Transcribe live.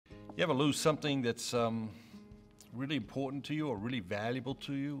You ever lose something that's really important to you or really valuable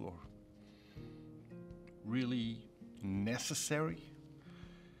to you or really necessary?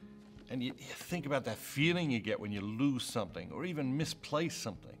 And you think about that feeling you get when you lose something or even misplace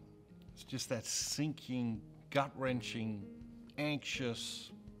something. It's just that sinking, gut-wrenching, anxious.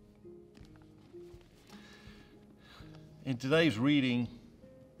 In today's reading,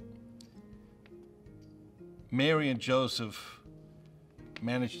 Mary and Joseph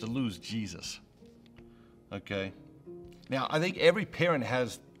managed to lose Jesus, okay? Now, I think every parent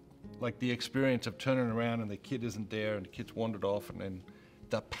has like the experience of turning around and the kid isn't there and the kid's wandered off and then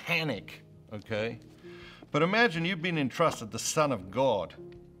the panic, okay? But imagine you've been entrusted the Son of God,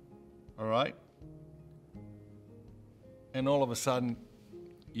 all right? And all of a sudden,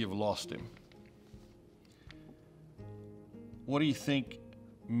 you've lost him. What do you think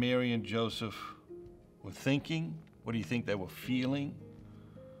Mary and Joseph were thinking? What do you think they were feeling?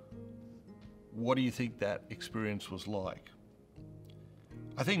 What do you think that experience was like?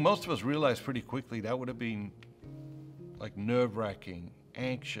 I think most of us realized pretty quickly that would have been like nerve-wracking,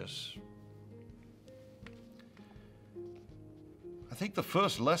 anxious. I think the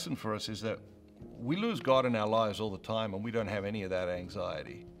first lesson for us is that we lose God in our lives all the time and we don't have any of that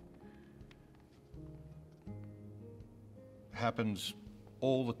anxiety. It happens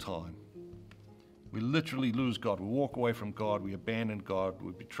all the time. We literally lose God. We walk away from God. We abandon God.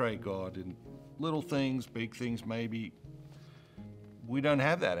 We betray God in little things, big things maybe. We don't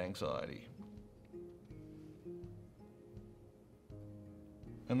have that anxiety.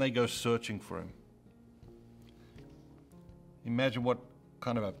 And they go searching for him. Imagine what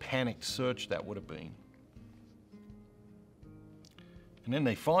kind of a panicked search that would have been. And then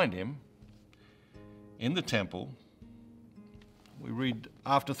they find him in the temple. We read,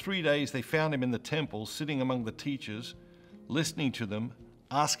 after 3 days they found him in the temple, sitting among the teachers, listening to them,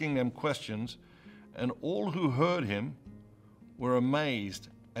 asking them questions, and all who heard him were amazed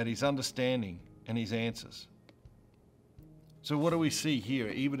at his understanding and his answers. So what do we see here?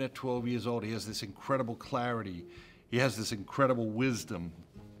 Even at 12 years old, he has this incredible clarity. He has this incredible wisdom.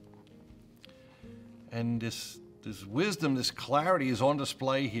 And this wisdom, this clarity is on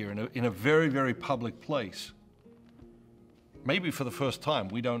display here in a very, very public place. Maybe for the first time,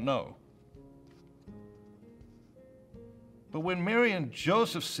 we don't know. But when Mary and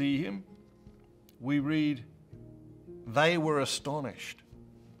Joseph see him, we read, they were astonished.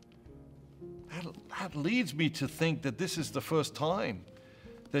 That leads me to think that this is the first time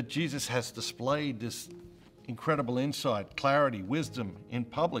that Jesus has displayed this incredible insight, clarity, wisdom in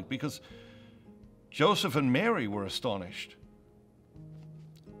public, because Joseph and Mary were astonished.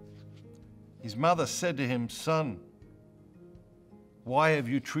 His mother said to him, "Son, why have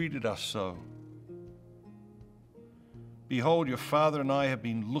you treated us so? Behold, your father and I have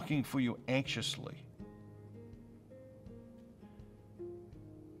been looking for you anxiously."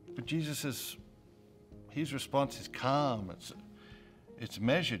 But his response is calm, it's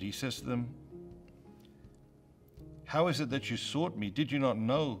measured. He says to them, "How is it that you sought me? Did you not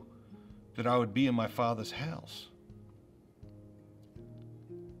know that I would be in my Father's house?"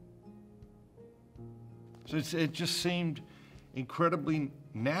 So it just seemed incredibly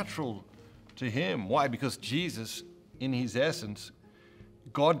natural to him. Why? Because Jesus, in his essence,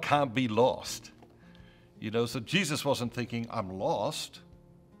 God can't be lost. So Jesus wasn't thinking, I'm lost,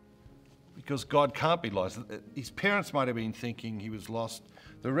 because God can't be lost. His parents might have been thinking he was lost.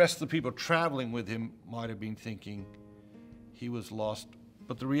 The rest of the people traveling with him might have been thinking he was lost.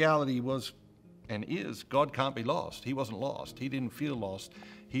 But the reality was and is, God can't be lost. He wasn't lost. He didn't feel lost.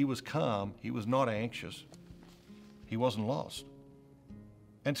 He was calm. He was not anxious. He wasn't lost.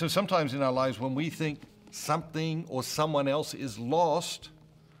 And so sometimes in our lives when we think something or someone else is lost,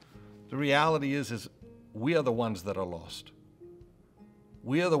 the reality is we are the ones that are lost.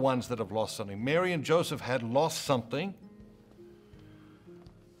 We are the ones that have lost something. Mary and Joseph had lost something,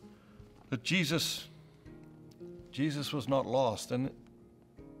 but Jesus was not lost. And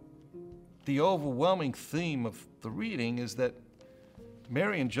the overwhelming theme of the reading is that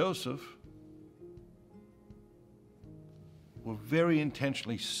Mary and Joseph were very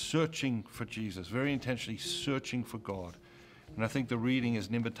intentionally searching for Jesus, very intentionally searching for God. And I think the reading is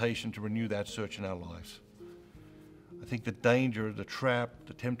an invitation to renew that search in our lives. I think the danger, the trap,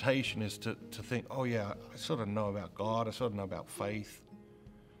 the temptation is to think, oh yeah, I sort of know about God, I sort of know about faith.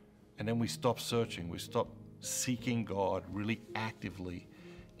 And then we stop searching, we stop seeking God really actively,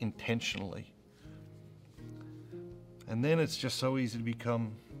 intentionally. And then it's just so easy to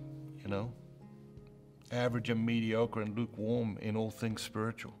become, average and mediocre and lukewarm in all things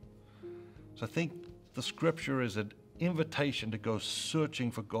spiritual. So I think the scripture is an invitation to go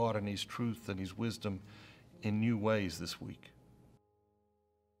searching for God and His truth and His wisdom in new ways this week.